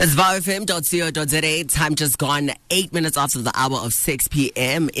It's VowFM.co.za. Time just gone 8 minutes after the hour of 6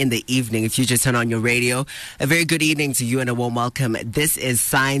 p.m. in the evening. If you just turn on your radio, a very good evening to you and a warm welcome. This is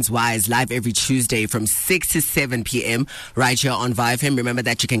Science Wise, live every Tuesday from 6 to 7 p.m. right here on VowFM. Remember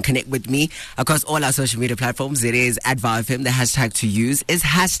that you can connect with me across all our social media platforms. It is at VowFM. The hashtag to use is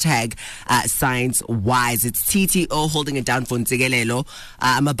hashtag Science Wise. It's TTO holding it down for Ntsikelelo.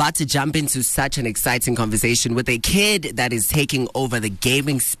 I'm about to jump into such an exciting conversation with a kid that is taking over the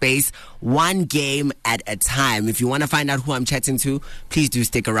gaming space, one game at a time. If you want to find out who I'm chatting to, please do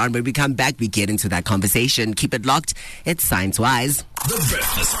stick around. When we come back, we get into that conversation. Keep it locked. It's Science Wise. The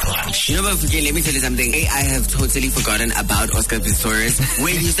Breakfast Punch. You know what, let me tell you something. I have totally forgotten about Oscar Pistorius.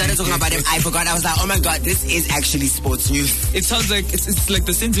 When you started talking about him, I forgot. I was like, oh my God, this is actually sports news. It sounds like it's like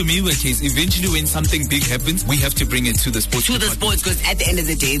the Senzo Miwa case. Eventually, when something big happens, we have to bring it to the sports. To the sports, because at the end of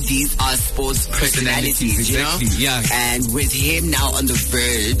the day, these are sports personalities, exactly, you know? Yeah. And with him now on the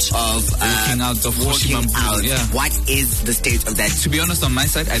verge of walking out, yeah. What is the state of that? To be honest, on my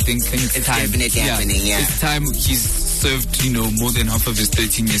side, I think it's time. Definitely happening, yeah. It's time. He's served, more than half of his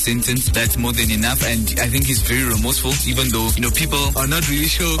 13-year sentence. That's more than enough, and I think he's very remorseful, even though, people are not really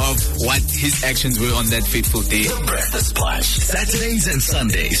sure of what his actions were on that fateful day. The Breakfast Punch. Saturdays and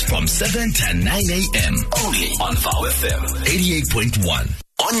Sundays from 7 to 9 a.m. Only on VowFM 88.1.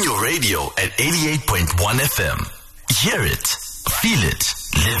 On your radio at 88.1 FM. Hear it, feel it,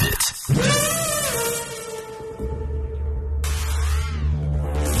 live it.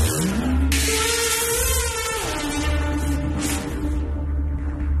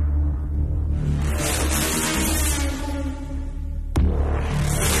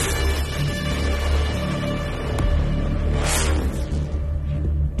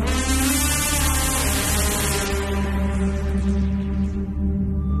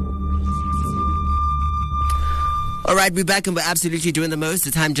 All right, we're back and we're absolutely doing the most.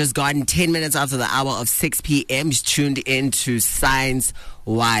 The time just gone 10 minutes after the hour of 6 p.m. It's tuned into Science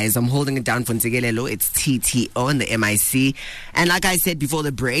Wise. I'm holding it down for Ntsikelelo. It's TTO and the MIC. And like I said before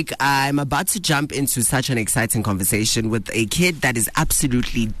the break, I'm about to jump into such an exciting conversation with a kid that is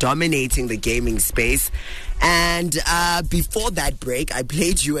absolutely dominating the gaming space. And before that break, I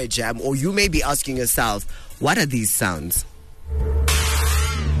played you a jam, or you may be asking yourself, what are these sounds?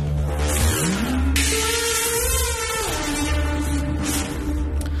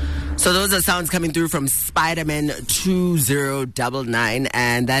 So those are sounds coming through from Spider-Man 2099,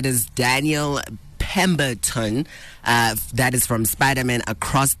 and that is Daniel Pemberton. That is from Spider-Man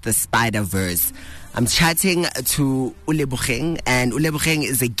Across the Spider-Verse. I'm chatting to Olebogeng, and Olebogeng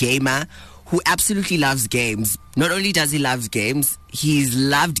is a gamer who absolutely loves games. Not only does he love games, he's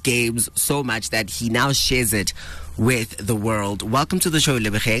loved games so much that he now shares it with the world. Welcome to the show,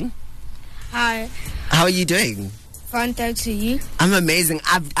 Olebogeng. Hi. How are you doing? Fine, thanks to you. I'm amazing.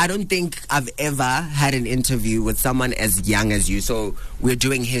 I don't think I've ever had an interview with someone as young as you, so we're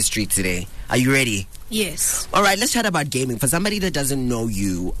doing history today. Are you ready? Yes. All right, let's chat about gaming. For somebody that doesn't know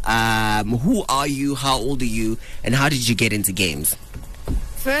you, who are you, how old are you, and how did you get into games?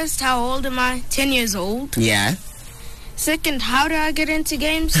 First, how old am I? 10 years old. Yeah. Second, how did I get into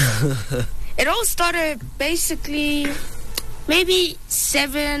games? It all started basically maybe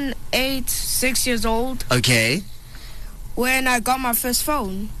 7, 8, 6 years old. Okay. When I got my first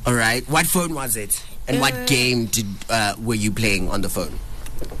phone. All right. What phone was it? And what game were you playing on the phone?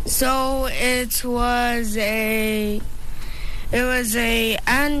 So it was a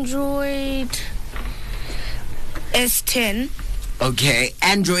Android S10. Okay,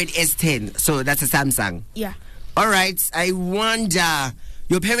 Android S10. So that's a Samsung. Yeah. All right. I wonder,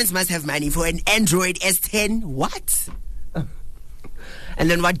 your parents must have money for an Android S10. What?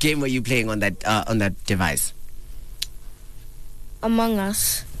 And then what game were you playing on that device? Among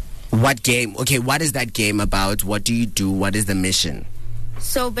Us. What game? Okay, what is that game about? What do you do? What is the mission?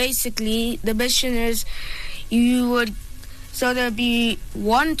 So basically, the mission is there'd be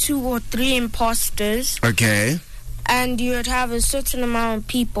 1, 2, or 3 imposters. Okay. And you would have a certain amount of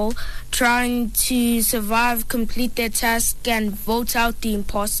people trying to survive, complete their task, and vote out the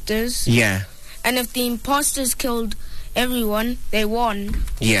imposters. Yeah. And if the imposters killed everyone, they won.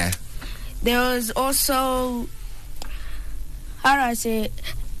 Yeah. There was also, how do I say it,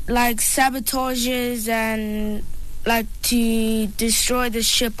 like sabotages and like to destroy the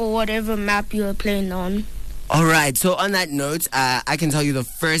ship or whatever map you were playing on. All right. So on that note, I can tell you the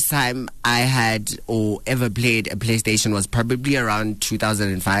first time I had or ever played a PlayStation was probably around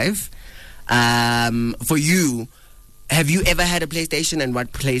 2005. For you, have you ever had a PlayStation, and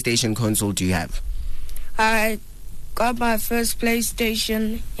what PlayStation console do you have? got my first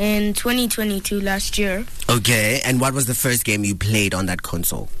PlayStation in 2022 last year. Okay, and what was the first game you played on that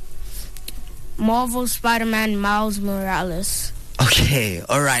console? Marvel Spider-Man Miles Morales. Okay,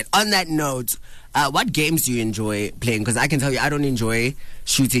 all right. On that note, what games do you enjoy playing? Because I can tell you, I don't enjoy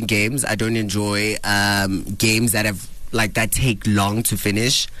shooting games. I don't enjoy games that have that take long to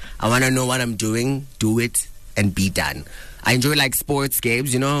finish. I want to know what I'm doing, do it, and be done. I enjoy sports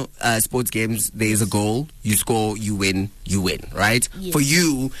games. Sports games, there's a goal. You score, you win, right? Yes. For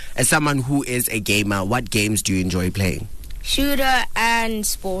you, as someone who is a gamer, what games do you enjoy playing? Shooter and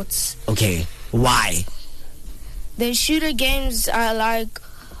sports. Okay, why? The shooter games I like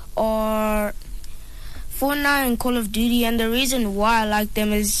are Fortnite and Call of Duty, and the reason why I like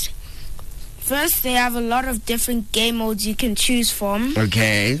them is first, they have a lot of different game modes you can choose from.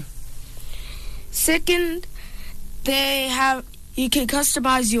 Okay. Second, you can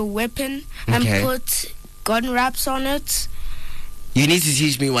customize your weapon and put gun wraps on it. You need to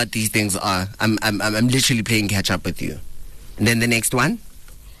teach me what these things are. I'm literally playing catch up with you. And then the next one?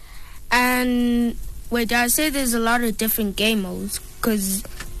 And wait, I say there's a lot of different game modes because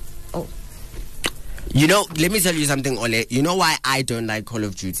let me tell you something, Ole. You know why I don't like Call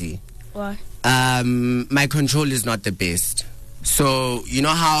of Duty? Why? My control is not the best. So, you know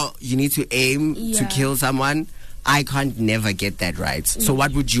how you need to aim to kill someone? I can't never get that right. So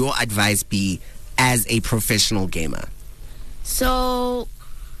what would your advice be as a professional gamer? So,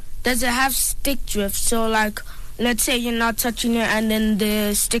 does it have stick drift? So, let's say you're not touching it and then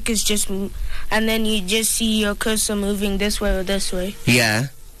the stick is just and then you just see your cursor moving this way or this way. Yeah.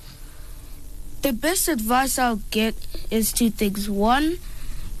 The best advice I'll get is two things. One,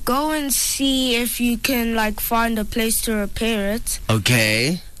 go and see if you can find a place to repair it.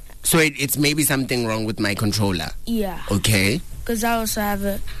 Okay. So it's maybe something wrong with my controller. Yeah. Okay. Because I also have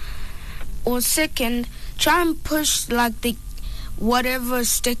it. Or second, try and push the whatever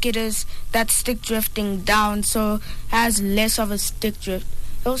stick it is that's stick drifting down so it has less of a stick drift.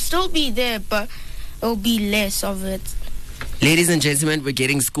 It'll still be there, but it'll be less of it. Ladies and gentlemen, we're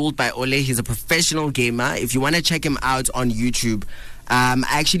getting schooled by Ole. He's a professional gamer. If you want to check him out on YouTube, I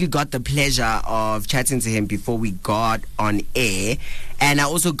actually got the pleasure of chatting to him before we got on air, and I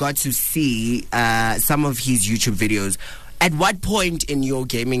also got to see some of his YouTube videos. At what point in your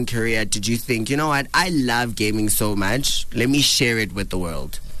gaming career did you think, you know what, I love gaming so much, let me share it with the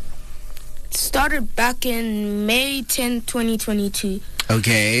world? It started back in May 10, 2022.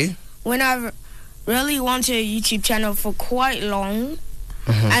 Okay. When I really wanted a YouTube channel for quite long,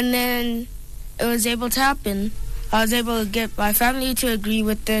 and then it was able to happen. I was able to get my family to agree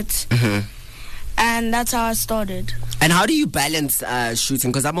with it, and that's how I started. And how do you balance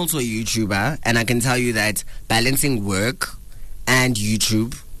shooting? Because I'm also a YouTuber, and I can tell you that balancing work and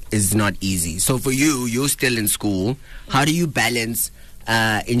YouTube is not easy. So for you, you're still in school. How do you balance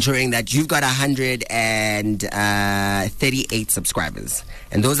ensuring that you've got 138 subscribers?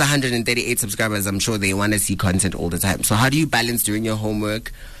 And those 138 subscribers, I'm sure they want to see content all the time. So how do you balance doing your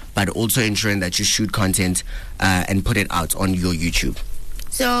homework, but also ensuring that you shoot content and put it out on your YouTube?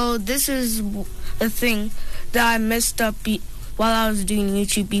 So this is a thing that I messed up while I was doing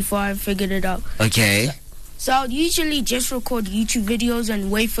YouTube before I figured it out. Okay. So I would usually just record YouTube videos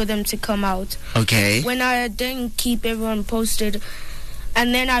and wait for them to come out. Okay. When I didn't keep everyone posted,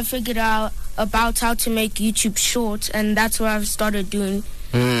 and then I figured out about how to make YouTube shorts, and that's what I've started doing.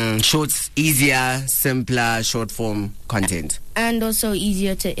 Shorts, easier, simpler, short form content. And also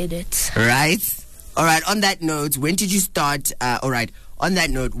easier to edit. Right. All right. On that note, when did you start? All right. On that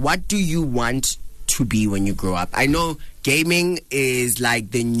note, what do you want to be when you grow up? I know gaming is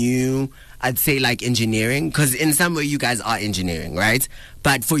the new, I'd say engineering, because in some way you guys are engineering, right?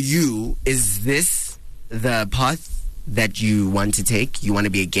 But for you, is this the path that you want to take? You want to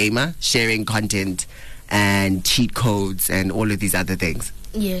be a gamer, sharing content and cheat codes and all of these other things?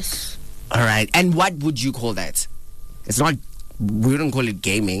 Yes. All right. And what would you call that? It's not, we don't call it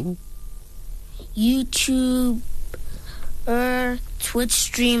gaming. YouTube, Twitch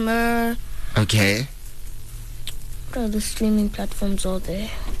streamer. Okay. What other streaming platforms are there?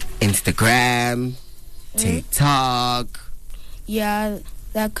 Instagram, TikTok. Yeah,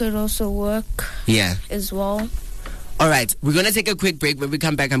 that could also work. Yeah. As well. All right, we're going to take a quick break. When we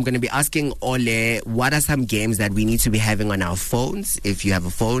come back, I'm going to be asking Ole, what are some games that we need to be having on our phones, if you have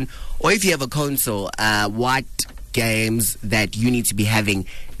a phone, or if you have a console, what games that you need to be having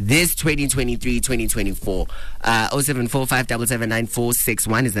this 2023-2024.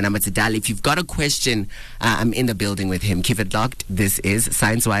 0745779461 is the number to dial. If you've got a question, I'm in the building with him. Keep it locked. This is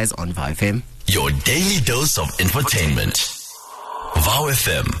Science Wise on VOW FM. Your daily dose of infotainment. VOW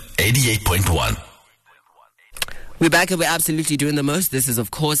FM 88.1. We're back and we're absolutely doing the most. This is,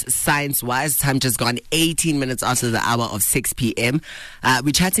 of course, Science Wise. Time just gone 18 minutes after the hour of 6 p.m.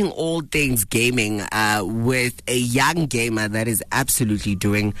 We're chatting all things gaming with a young gamer that is absolutely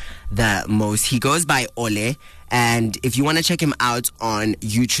doing the most. He goes by Ole. And if you want to check him out on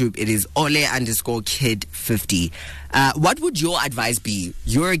YouTube, it is Ole_Kid50. What would your advice be?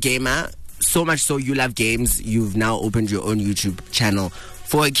 You're a gamer, so much so you love games. You've now opened your own YouTube channel.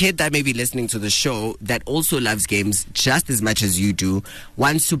 For a kid that may be listening to the show that also loves games just as much as you do,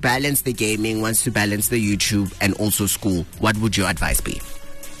 wants to balance the gaming, wants to balance the YouTube and also school, what would your advice be?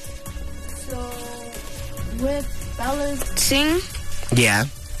 So, with balancing, yeah,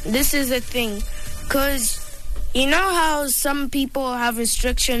 this is the thing. Because you know how some people have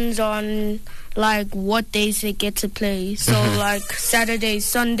restrictions on like what days they get to play? So like Saturdays,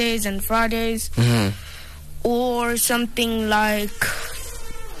 Sundays, and Fridays. Or something like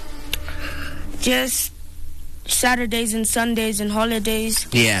just Saturdays and Sundays and holidays.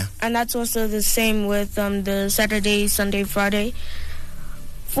 Yeah. And that's also the same with the Saturday, Sunday, Friday.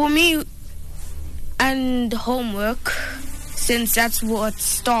 For me, and homework, since that's what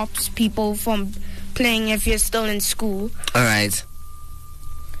stops people from playing if you're still in school. All right.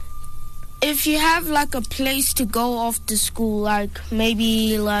 If you have like a place to go after school, like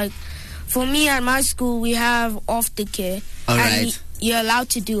maybe like for me at my school we have aftercare. All and right. You're allowed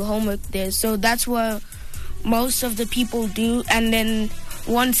to do homework there. So that's what most of the people do. And then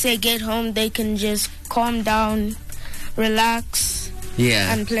once they get home, they can just calm down, relax,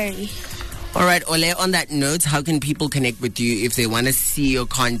 and play. All right, Ole, on that note, how can people connect with you if they want to see your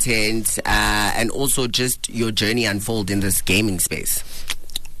content and also just your journey unfold in this gaming space?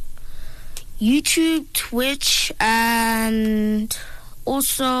 YouTube, Twitch, and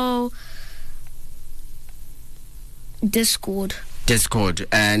also Discord.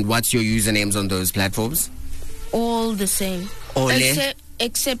 And what's your usernames on those platforms? All the same. Ole?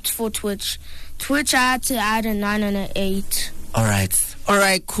 Except for Twitch. Twitch, I had to add a 9 and an 8. All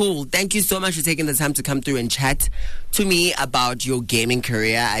right, cool. Thank you so much for taking the time to come through and chat to me about your gaming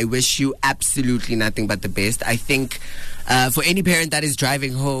career. I wish you absolutely nothing but the best. I think for any parent that is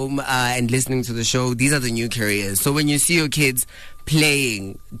driving home and listening to the show, these are the new careers. So when you see your kids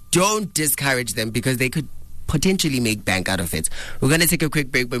playing, don't discourage them because they could potentially make bank out of it. We're going to take a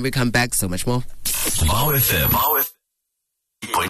quick break. When we come back, so much more. Wow FM.